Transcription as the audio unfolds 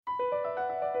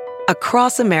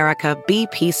Across America,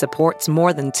 BP supports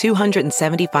more than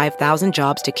 275,000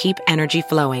 jobs to keep energy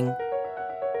flowing.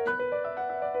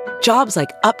 Jobs like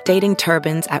updating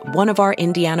turbines at one of our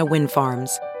Indiana wind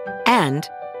farms and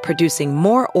producing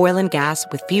more oil and gas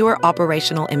with fewer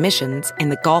operational emissions in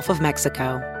the Gulf of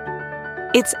Mexico.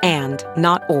 It's and,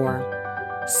 not or.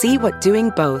 See what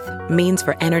doing both means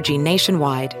for energy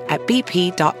nationwide at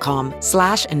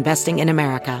bp.com/investing in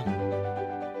America.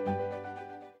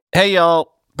 Hey y'all,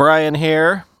 Brian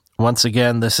here. Once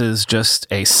again, this is just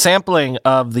a sampling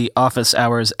of the Office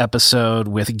Hours episode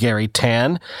with Garry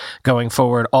Tan. Going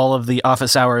forward, all of the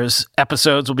Office Hours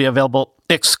episodes will be available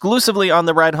exclusively on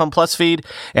the Ride Home Plus feed,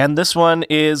 and this one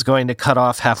is going to cut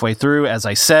off halfway through, as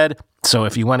I said. So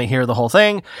if you want to hear the whole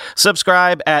thing,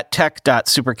 subscribe at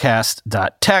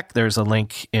tech.supercast.tech. There's a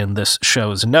link in this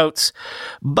show's notes.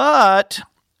 But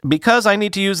because I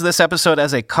need to use this episode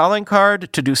as a calling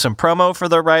card to do some promo for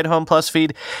the Ride Home Plus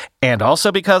feed, and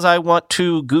also because I want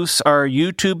to goose our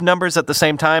YouTube numbers at the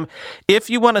same time, if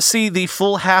you want to see the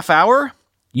full half hour,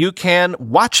 you can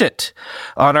watch it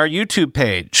on our YouTube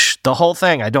page. The whole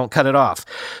thing. I don't cut it off.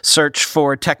 Search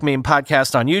for Tech Meme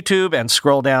Podcast on YouTube and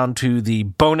scroll down to the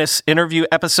bonus interview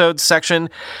episodes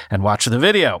section and watch the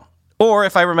video. Or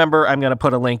if I remember, I'm going to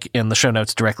put a link in the show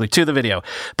notes directly to the video.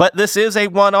 But this is a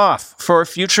one-off. For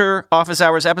future Office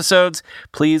Hours episodes,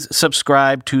 please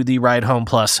subscribe to the Ride Home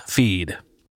Plus feed.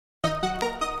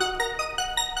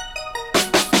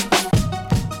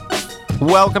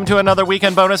 Welcome to another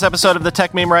weekend bonus episode of the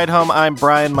Tech Meme Ride Home. I'm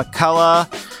Brian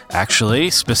McCullough.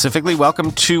 Actually, specifically,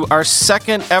 welcome to our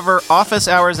second ever Office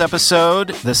Hours episode,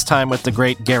 this time with the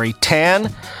great Garry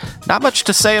Tan. Not much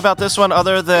to say about this one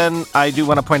other than I do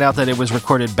want to point out that it was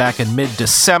recorded back in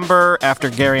mid-December after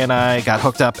Garry and I got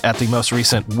hooked up at the most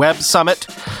recent Web Summit.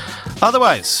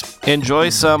 Otherwise, enjoy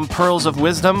some pearls of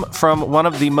wisdom from one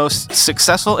of the most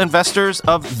successful investors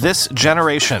of this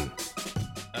generation.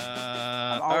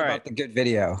 All about the good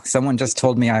video. Someone just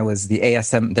told me I was the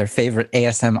their favorite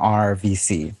ASMR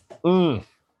VC.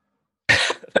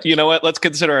 You know what? Let's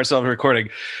consider ourselves recording.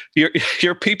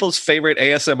 Your people's favorite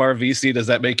ASMR VC. Does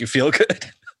that make you feel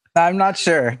good? I'm not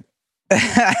sure.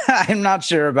 I'm not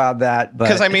sure about that.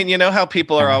 Because I mean, you know how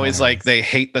people are always like they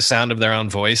hate the sound of their own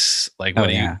voice. Like, what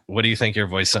do you think your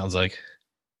voice sounds like?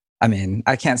 I mean,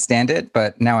 I can't stand it,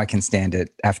 but now I can stand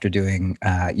it after doing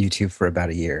YouTube for about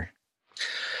a year.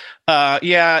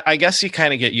 Yeah, I guess you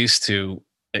kind of get used to,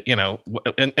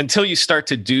 until you start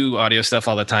to do audio stuff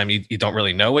all the time, you don't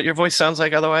really know what your voice sounds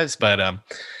like otherwise. But all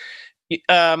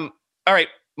right,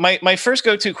 my first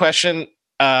go-to question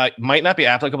might not be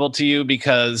applicable to you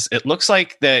because it looks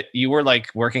like that you were like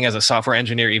working as a software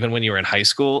engineer even when you were in high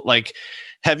school. Like,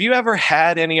 have you ever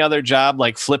had any other job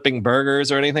like flipping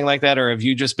burgers or anything like that, or have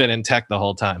you just been in tech the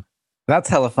whole time? That's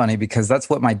hella funny because that's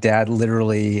what my dad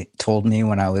literally told me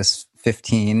when I was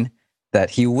 15. That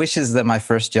he wishes that my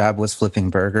first job was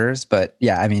flipping burgers. But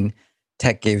yeah, I mean,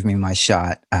 tech gave me my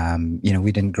shot.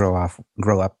 We didn't grow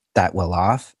up that well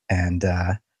off, and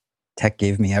tech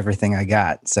gave me everything I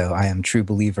got. So I am true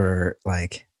believer,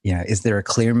 like, is there a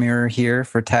clear mirror here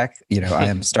for tech? I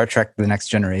am Star Trek The Next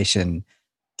Generation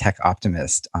tech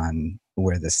optimist on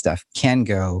where this stuff can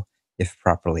go if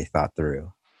properly thought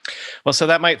through. Well, so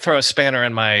that might throw a spanner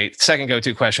in my second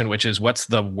go-to question, which is what's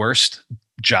the worst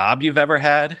job you've ever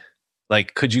had?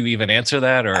 Like, could you even answer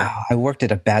that? Or I worked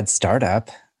at a bad startup.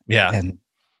 Yeah. And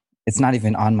it's not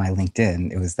even on my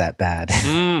LinkedIn. It was that bad.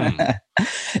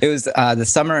 It was the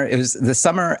summer. It was the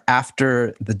summer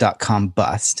after the .com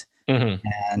bust. Mm-hmm.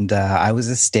 And I was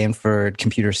a Stanford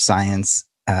computer science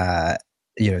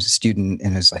student.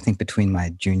 And it was, I think, between my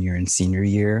junior and senior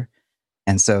year.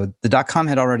 And so the .com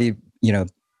had already,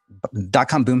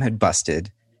 .com boom had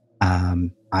busted.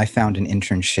 I found an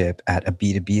internship at a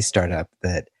B2B startup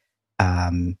that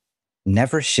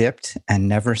never shipped and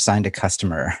never signed a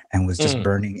customer and was just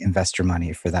burning investor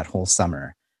money for that whole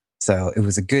summer. So it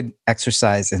was a good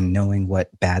exercise in knowing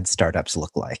what bad startups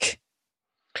look like.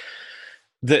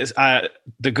 The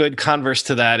good converse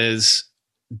to that is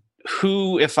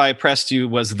who, if I pressed you,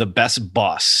 was the best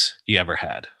boss you ever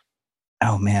had?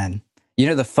 Oh, man.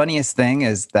 The funniest thing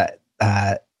is that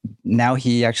now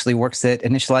he actually works at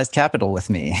Initialized Capital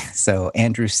with me. So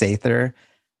Andrew Sather,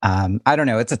 I don't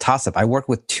know. It's a toss-up. I work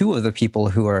with two of the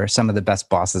people who are some of the best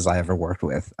bosses I ever worked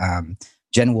with.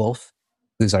 Jen Wolfe,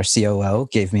 who's our COO,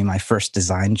 gave me my first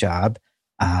design job.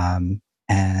 And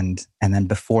then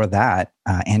before that,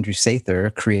 Andrew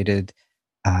Sather created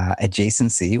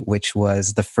Adjacency, which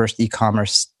was the first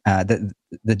e-commerce,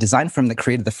 the design firm that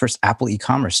created the first Apple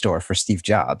e-commerce store for Steve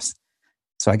Jobs.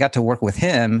 So I got to work with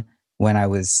him when I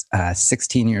was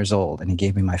 16 years old, and he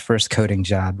gave me my first coding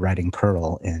job writing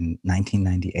Perl in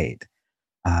 1998.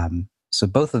 So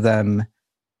both of them,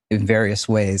 in various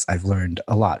ways, I've learned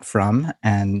a lot from,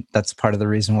 and that's part of the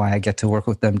reason why I get to work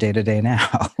with them day to day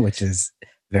now, which is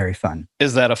very fun.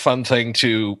 Is that a fun thing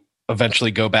to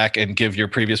eventually go back and give your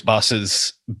previous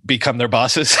bosses, become their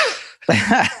bosses?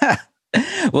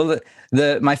 Well,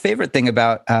 my favorite thing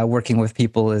about working with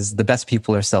people is the best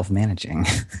people are self-managing.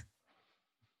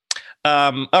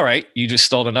 All right. You just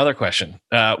stole another question.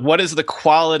 What is the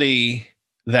quality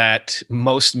that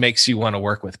most makes you want to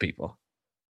work with people?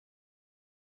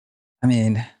 I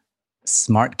mean,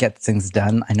 smart gets things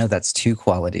done. I know that's two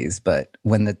qualities, but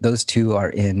when those two are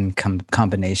in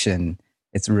combination,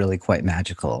 it's really quite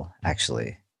magical,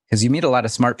 actually. Because you meet a lot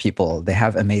of smart people, they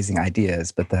have amazing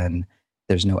ideas, but then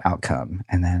there's no outcome.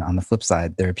 And then on the flip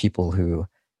side, there are people who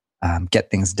get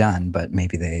things done, but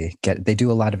maybe they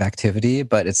do a lot of activity,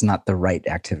 but it's not the right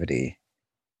activity.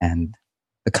 And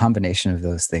the combination of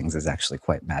those things is actually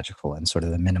quite magical and sort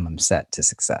of the minimum set to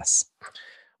success.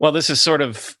 Well, this is sort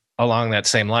of along that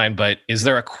same line, but is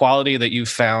there a quality that you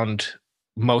found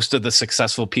most of the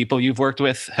successful people you've worked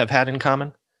with have had in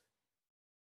common?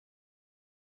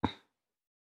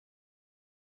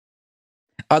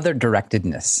 Other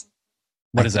directedness.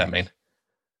 What does that mean?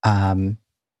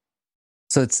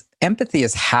 So it's empathy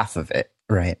is half of it,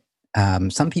 right?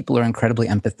 Some people are incredibly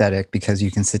empathetic because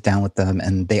you can sit down with them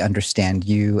and they understand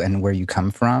you and where you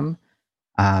come from.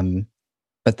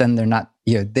 But then they're not,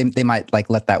 they might like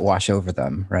let that wash over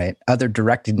them, right? Other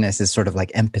directedness is sort of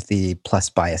like empathy plus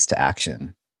bias to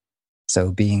action.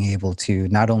 So being able to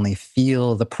not only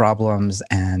feel the problems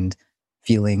and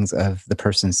feelings of the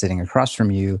person sitting across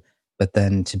from you, but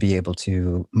then to be able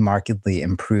to markedly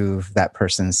improve that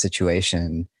person's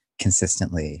situation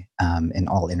consistently in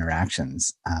all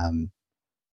interactions,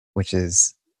 which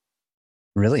is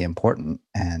really important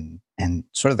and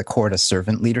sort of the core to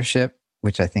servant leadership,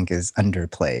 which I think is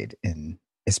underplayed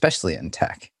especially in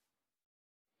tech.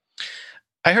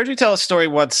 I heard you tell a story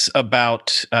once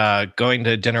about going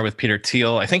to dinner with Peter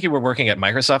Thiel. I think you were working at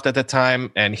Microsoft at the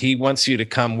time, and he wants you to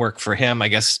come work for him. I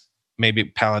guess maybe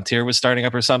Palantir was starting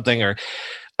up or something. Or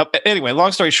anyway,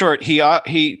 long story short, he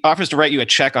offers to write you a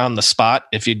check on the spot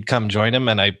if you'd come join him,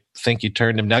 and I think you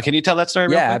turned him down. Can you tell that story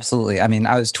real quick? Yeah, absolutely. I mean,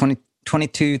 I was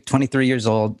 22, 23 years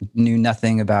old, knew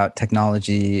nothing about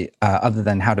technology other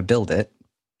than how to build it.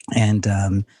 And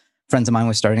friends of mine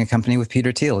were starting a company with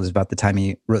Peter Thiel. It was about the time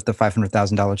he wrote the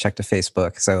 $500,000 check to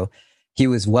Facebook. So he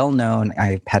was well known.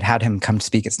 I had him come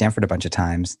speak at Stanford a bunch of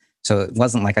times. So it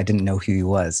wasn't like I didn't know who he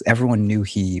was. Everyone knew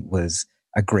he was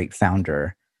a great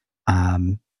founder.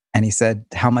 And he said,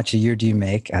 "How much a year do you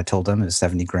make?" I told him it was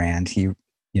 70 grand. He,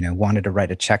 wanted to write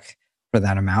a check for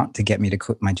that amount to get me to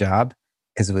quit my job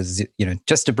because it was,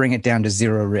 just to bring it down to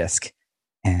zero risk.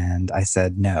 And I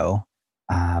said, no.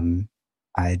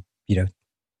 I,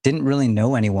 didn't really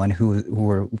know anyone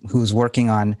who was working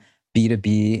on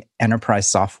B2B enterprise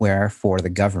software for the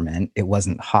government. It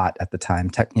wasn't hot at the time.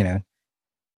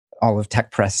 All of tech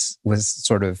press was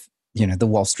sort of, the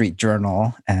Wall Street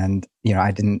Journal. And,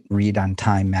 I didn't read on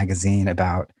Time magazine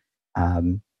about,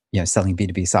 selling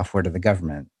B2B software to the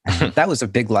government. And that was a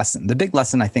big lesson. The big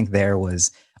lesson I think there was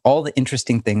all the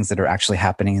interesting things that are actually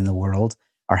happening in the world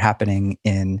are happening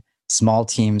in small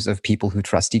teams of people who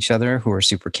trust each other, who are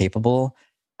super capable,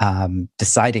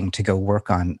 deciding to go work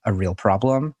on a real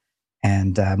problem.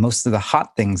 And most of the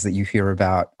hot things that you hear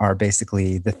about are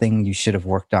basically the thing you should have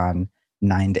worked on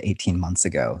 9 to 18 months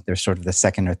ago. They're sort of the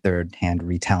second or third hand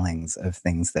retellings of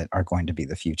things that are going to be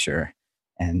the future.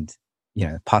 And,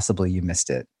 possibly you missed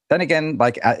it. Then again,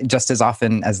 like just as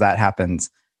often as that happens,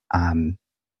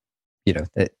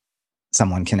 that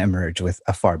someone can emerge with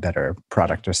a far better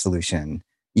product or solution,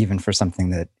 even for something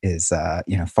that is,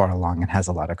 far along and has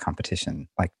a lot of competition.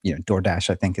 Like, DoorDash,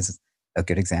 I think, is a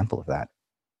good example of that.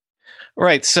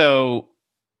 Right. So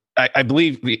I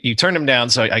believe you turned him down.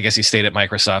 So I guess he stayed at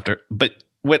Microsoft. But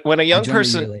when a young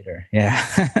person, a year later,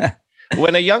 yeah.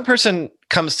 When a young person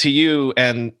comes to you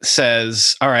and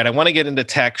says, "All right, I want to get into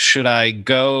tech. Should I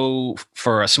go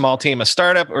for a small team, a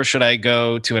startup, or should I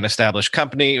go to an established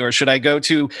company, or should I go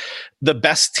to the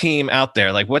best team out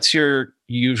there?" Like, what's your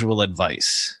usual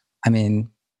advice? I mean,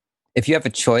 if you have a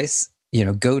choice,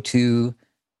 go to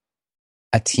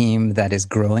a team that is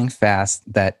growing fast,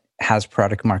 that has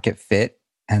product market fit.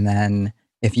 And then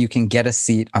if you can get a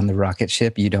seat on the rocket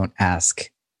ship, you don't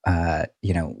ask,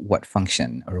 what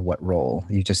function or what role.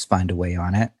 You just find a way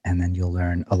on it, and then you'll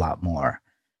learn a lot more.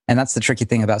 And that's the tricky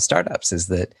thing about startups is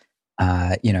that,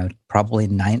 probably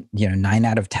 9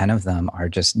 out of 10 of them are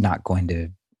just not going to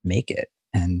make it.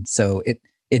 And so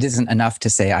it isn't enough to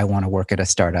say, I want to work at a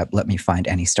startup. Let me find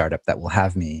any startup that will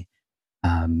have me.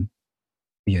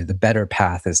 The better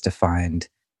path is to find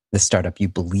the startup you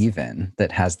believe in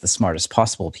that has the smartest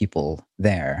possible people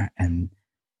there. And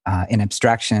in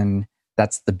abstraction,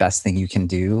 that's the best thing you can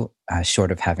do,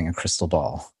 short of having a crystal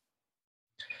ball.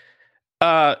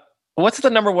 What's the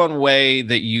number one way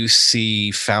that you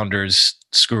see founders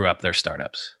screw up their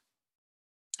startups?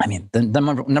 I mean, the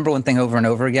number one thing over and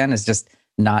over again is just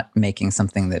not making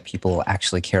something that people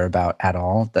actually care about at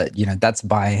all. That's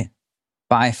by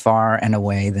far and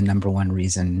away the number one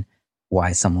reason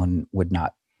why someone would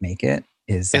not make it.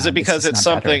 Is it because it's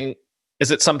something?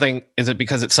 Is it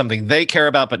because it's something they care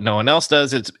about but no one else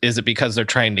does? Is it because they're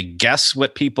trying to guess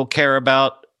what people care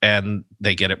about and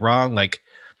they get it wrong? Like,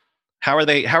 how are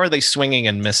they swinging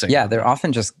and missing? Yeah, they're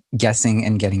often just guessing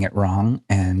and getting it wrong,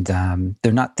 and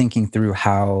they're not thinking through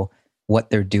how what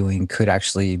they're doing could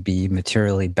actually be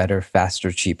materially better,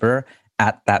 faster, cheaper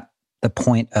at the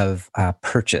point of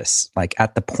purchase, like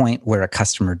at the point where a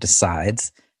customer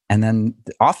decides. And then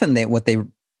often what they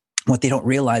don't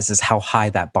realize is how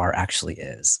high that bar actually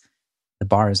is. The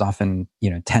bar is often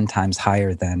 10 times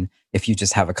higher than if you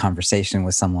just have a conversation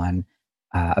with someone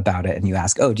about it and you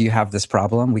ask, oh, do you have this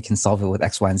problem? We can solve it with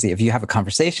X, Y, and Z. If you have a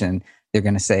conversation, they're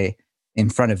going to say in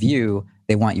front of you,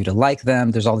 they want you to like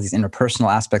them. There's all these interpersonal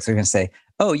aspects. They're going to say,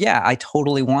 oh yeah, I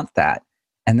totally want that.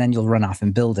 And then you'll run off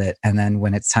and build it. And then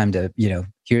when it's time to,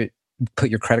 here, put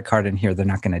your credit card in here, they're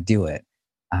not going to do it.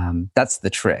 That's the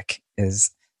trick,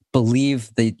 is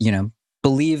believe the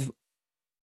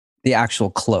actual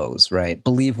close, right?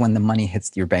 Believe when the money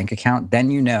hits your bank account, then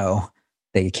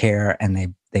they care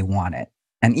and they want it.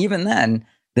 And even then,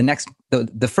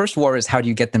 the first war is how do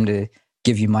you get them to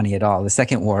give you money at all? The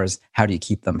second war is how do you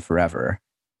keep them forever?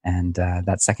 And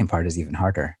that second part is even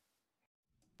harder.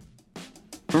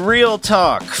 Real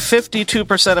talk.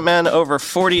 52% of men over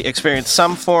 40 experience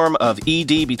some form of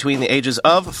ED between the ages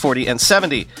of 40 and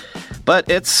 70. But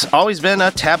it's always been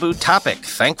a taboo topic.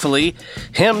 Thankfully,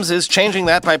 HIMSS is changing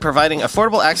that by providing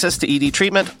affordable access to ED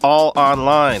treatment all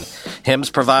online.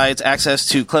 HIMSS provides access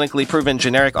to clinically proven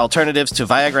generic alternatives to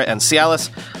Viagra and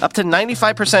Cialis, up to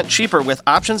 95% cheaper with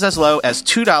options as low as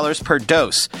 $2 per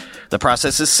dose. The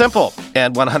process is simple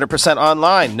and 100%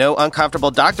 online. No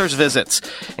uncomfortable doctor's visits.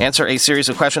 Answer a series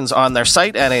of questions on their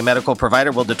site, and a medical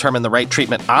provider will determine the right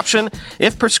treatment option.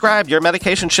 If prescribed, your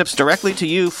medication ships directly to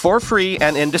you for free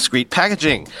and in discreet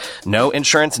packaging. No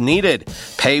insurance needed.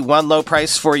 Pay one low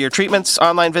price for your treatments,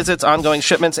 online visits, ongoing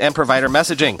shipments, and provider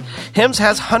messaging. HIMSS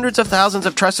has hundreds of thousands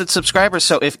of trusted subscribers,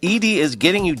 so if ED is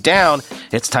getting you down,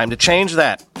 it's time to change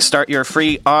that. Start your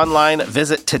free online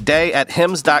visit today at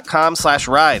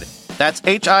hims.com/ride. That's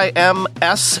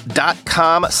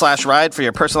HIMS.com/ride for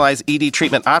your personalized ED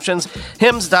treatment options.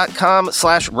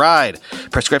 HIMS.com/ride.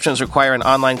 Prescriptions require an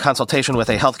online consultation with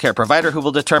a healthcare provider who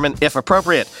will determine if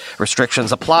appropriate.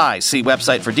 Restrictions apply. See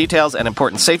website for details and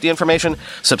important safety information.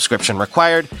 Subscription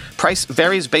required. Price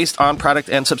varies based on product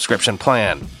and subscription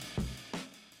plan.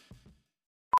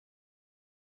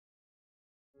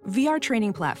 VR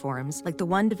training platforms, like the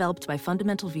one developed by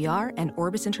Fundamental VR and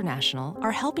Orbis International,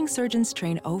 are helping surgeons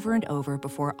train over and over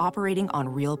before operating on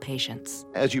real patients.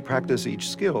 As you practice each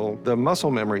skill, the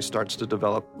muscle memory starts to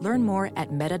develop. Learn more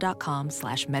at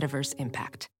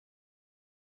meta.com/metaverseimpact.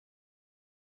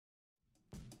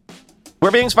 We're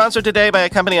being sponsored today by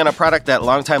a company on a product that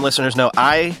longtime listeners know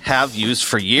I have used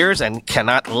for years and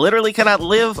literally cannot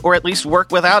live or at least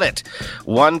work without it.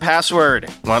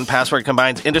 1Password. 1Password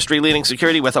combines industry-leading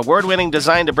security with award-winning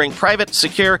design to bring private,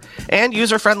 secure, and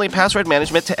user-friendly password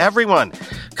management to everyone.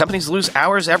 Companies lose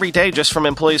hours every day just from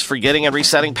employees forgetting and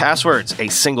resetting passwords. A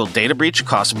single data breach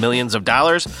costs millions of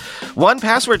dollars.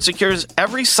 1Password secures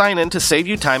every sign-in to save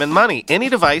you time and money, any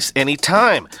device,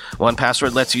 anytime.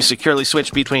 1Password lets you securely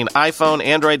switch between iPhone,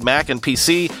 Android, Mac, and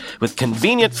PC with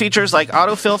convenient features like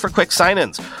autofill for quick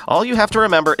sign-ins. All you have to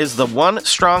remember is the one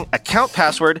strong account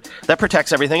password that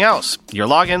protects everything else. Your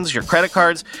logins, your credit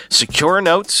cards, secure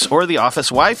notes, or the office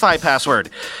Wi-Fi password.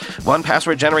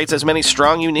 1Password generates as many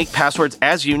strong, unique passwords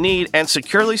as you need and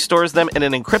securely stores them in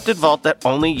an encrypted vault that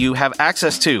only you have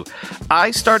access to.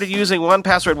 I started using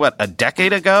 1Password, a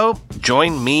decade ago?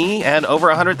 Join me and over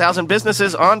 100,000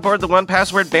 businesses on board the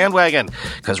 1Password bandwagon.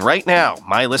 Because right now,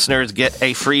 my listeners get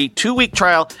a free 2-week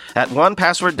trial at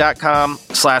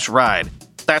 1password.com/ride.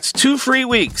 That's 2 free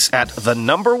weeks at the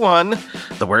number 1,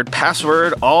 the word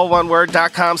password, all one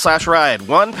word.com/ride.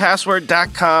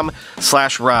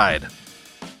 1password.com/ride.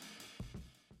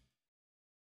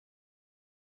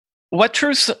 What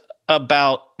truths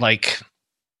about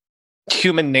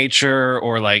human nature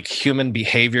or human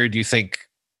behavior do you think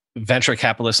venture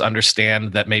capitalists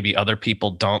understand that maybe other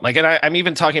people don't? Like, and I'm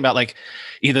even talking about like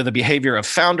either the behavior of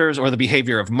founders or the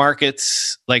behavior of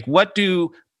markets. Like, what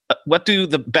do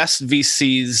the best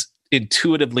VCs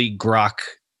intuitively grok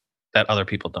that other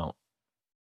people don't?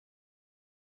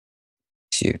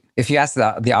 Shoot. If you ask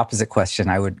the opposite question,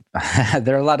 I would.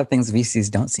 There are a lot of things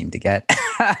VCs don't seem to get.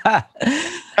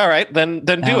 All right, then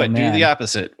do it. Man. Do the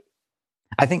opposite.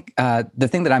 I think the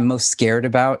thing that I'm most scared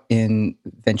about in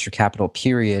venture capital,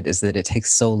 period, is that it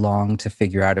takes so long to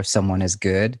figure out if someone is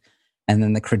good, and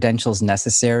then the credentials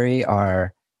necessary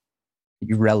are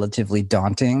relatively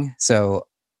daunting. So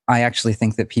I actually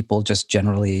think that people just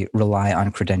generally rely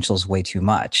on credentials way too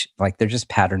much. Like they're just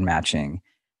pattern matching.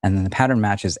 And then the pattern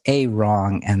match is A,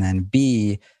 wrong, and then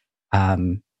B,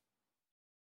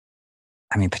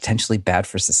 potentially bad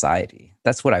for society.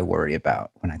 That's what I worry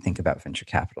about when I think about venture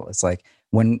capital. It's like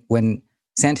when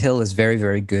Sandhill is very,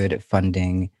 very good at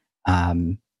funding,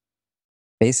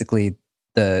 basically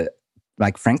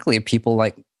frankly, people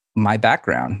like my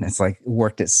background. It's like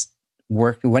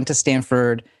went to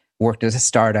Stanford, worked at a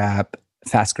startup,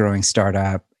 fast growing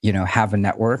startup, have a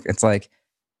network. It's like,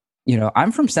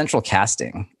 I'm from central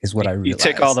casting is what I realized.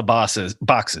 You tick all the boxes.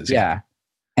 Yeah.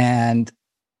 And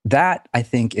that I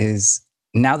think is,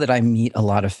 now that I meet a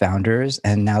lot of founders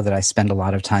and now that I spend a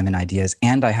lot of time in ideas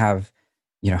and I have,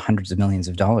 hundreds of millions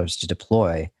of dollars to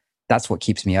deploy, that's what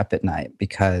keeps me up at night,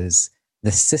 because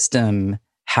the system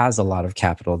has a lot of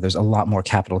capital. There's a lot more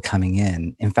capital coming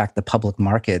in. In fact, the public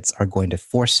markets are going to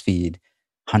force feed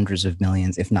hundreds of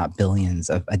millions, if not billions,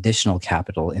 of additional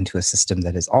capital into a system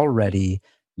that is already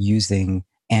using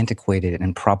antiquated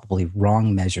and probably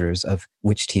wrong measures of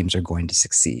which teams are going to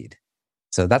succeed.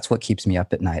 So that's what keeps me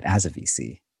up at night as a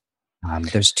VC.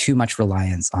 There's too much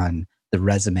reliance on the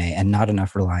resume and not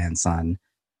enough reliance on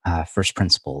first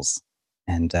principles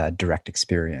and direct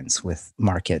experience with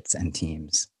markets and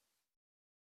teams.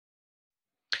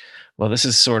 Well, this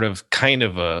is kind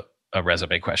of a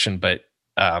resume question, but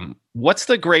what's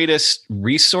the greatest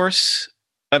resource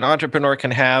an entrepreneur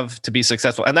can have to be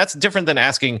successful? And that's different than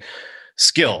asking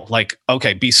skill, like,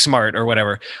 okay, be smart or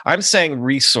whatever. I'm saying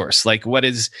resource, like what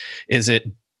is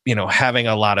it, having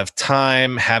a lot of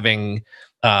time, having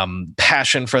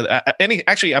passion for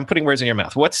actually, I'm putting words in your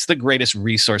mouth. What's the greatest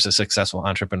resource a successful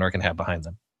entrepreneur can have behind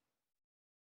them?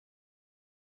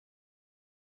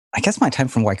 I guess my time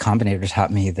from Y Combinator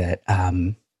taught me that,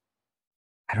 I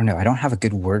don't know, I don't have a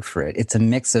good word for it. It's a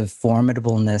mix of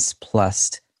formidableness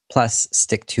plus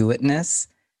stick-to-itness.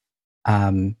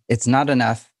 It's not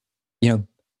enough,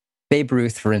 Babe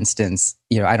Ruth, for instance,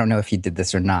 I don't know if he did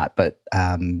this or not, but,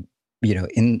 in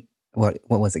what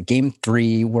was it, Game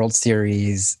 3 World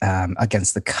Series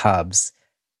against the Cubs,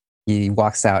 he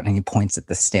walks out and he points at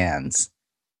the stands.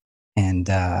 And,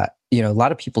 a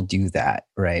lot of people do that,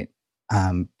 right?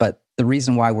 But the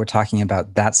reason why we're talking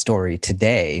about that story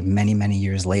today, many, many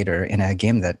years later, in a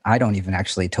game that I don't even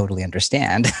actually totally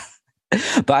understand,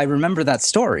 but I remember that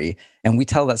story, and we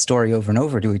tell that story over and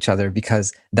over to each other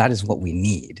because that is what we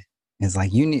need. It's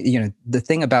like, the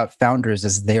thing about founders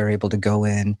is they're able to go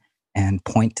in and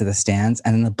point to the stands,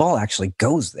 and then the ball actually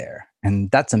goes there.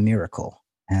 And that's a miracle.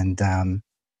 And,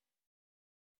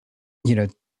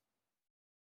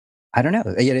 I don't know.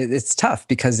 It's tough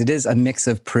because it is a mix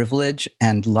of privilege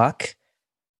and luck,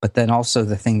 but then also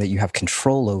the thing that you have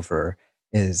control over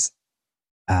is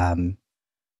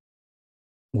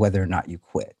whether or not you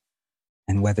quit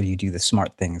and whether you do the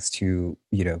smart things to,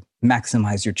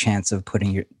 maximize your chance of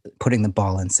putting the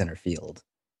ball in center field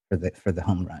for the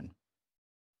home run.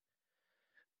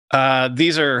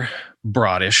 These are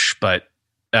broadish, but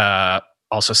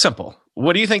also simple.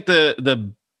 What do you think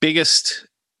the biggest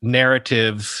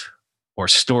narrative or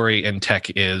story in tech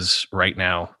is right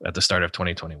now at the start of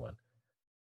 2021?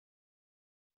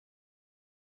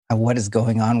 What is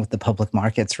going on with the public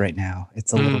markets right now?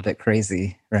 It's a little bit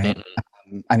crazy, right?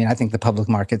 I think the public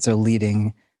markets are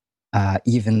leading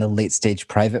even the late stage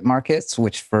private markets,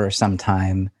 which for some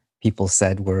time people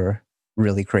said were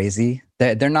really crazy.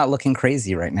 They're not looking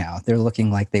crazy right now. They're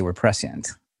looking like they were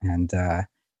prescient. And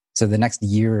so the next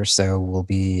year or so will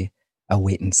be a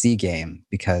wait and see game,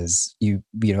 because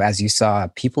as you saw,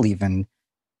 people even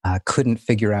couldn't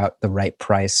figure out the right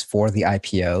price for the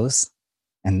IPOs.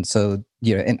 And so,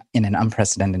 in an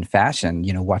unprecedented fashion,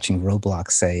 watching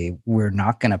Roblox say, we're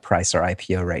not going to price our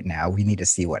IPO right now, we need to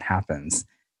see what happens,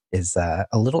 is a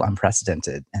little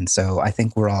unprecedented. And so I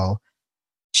think we're all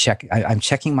I'm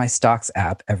checking my stocks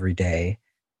app every day,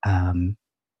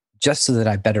 just so that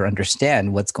I better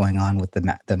understand what's going on with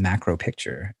the macro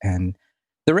picture. And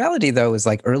the reality, though, is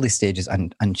like early stage is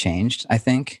unchanged, I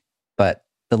think. But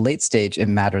the late stage, it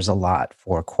matters a lot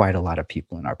for quite a lot of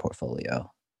people in our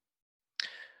portfolio.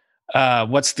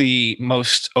 What's the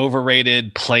most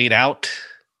overrated, played out,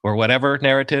 or whatever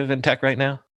narrative in tech right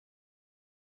now?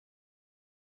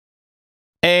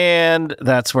 And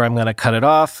that's where I'm going to cut it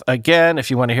off. Again,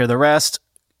 if you want to hear the rest,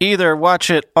 either watch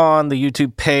it on the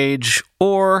YouTube page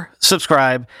or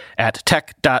subscribe at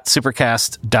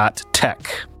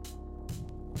tech.supercast.tech.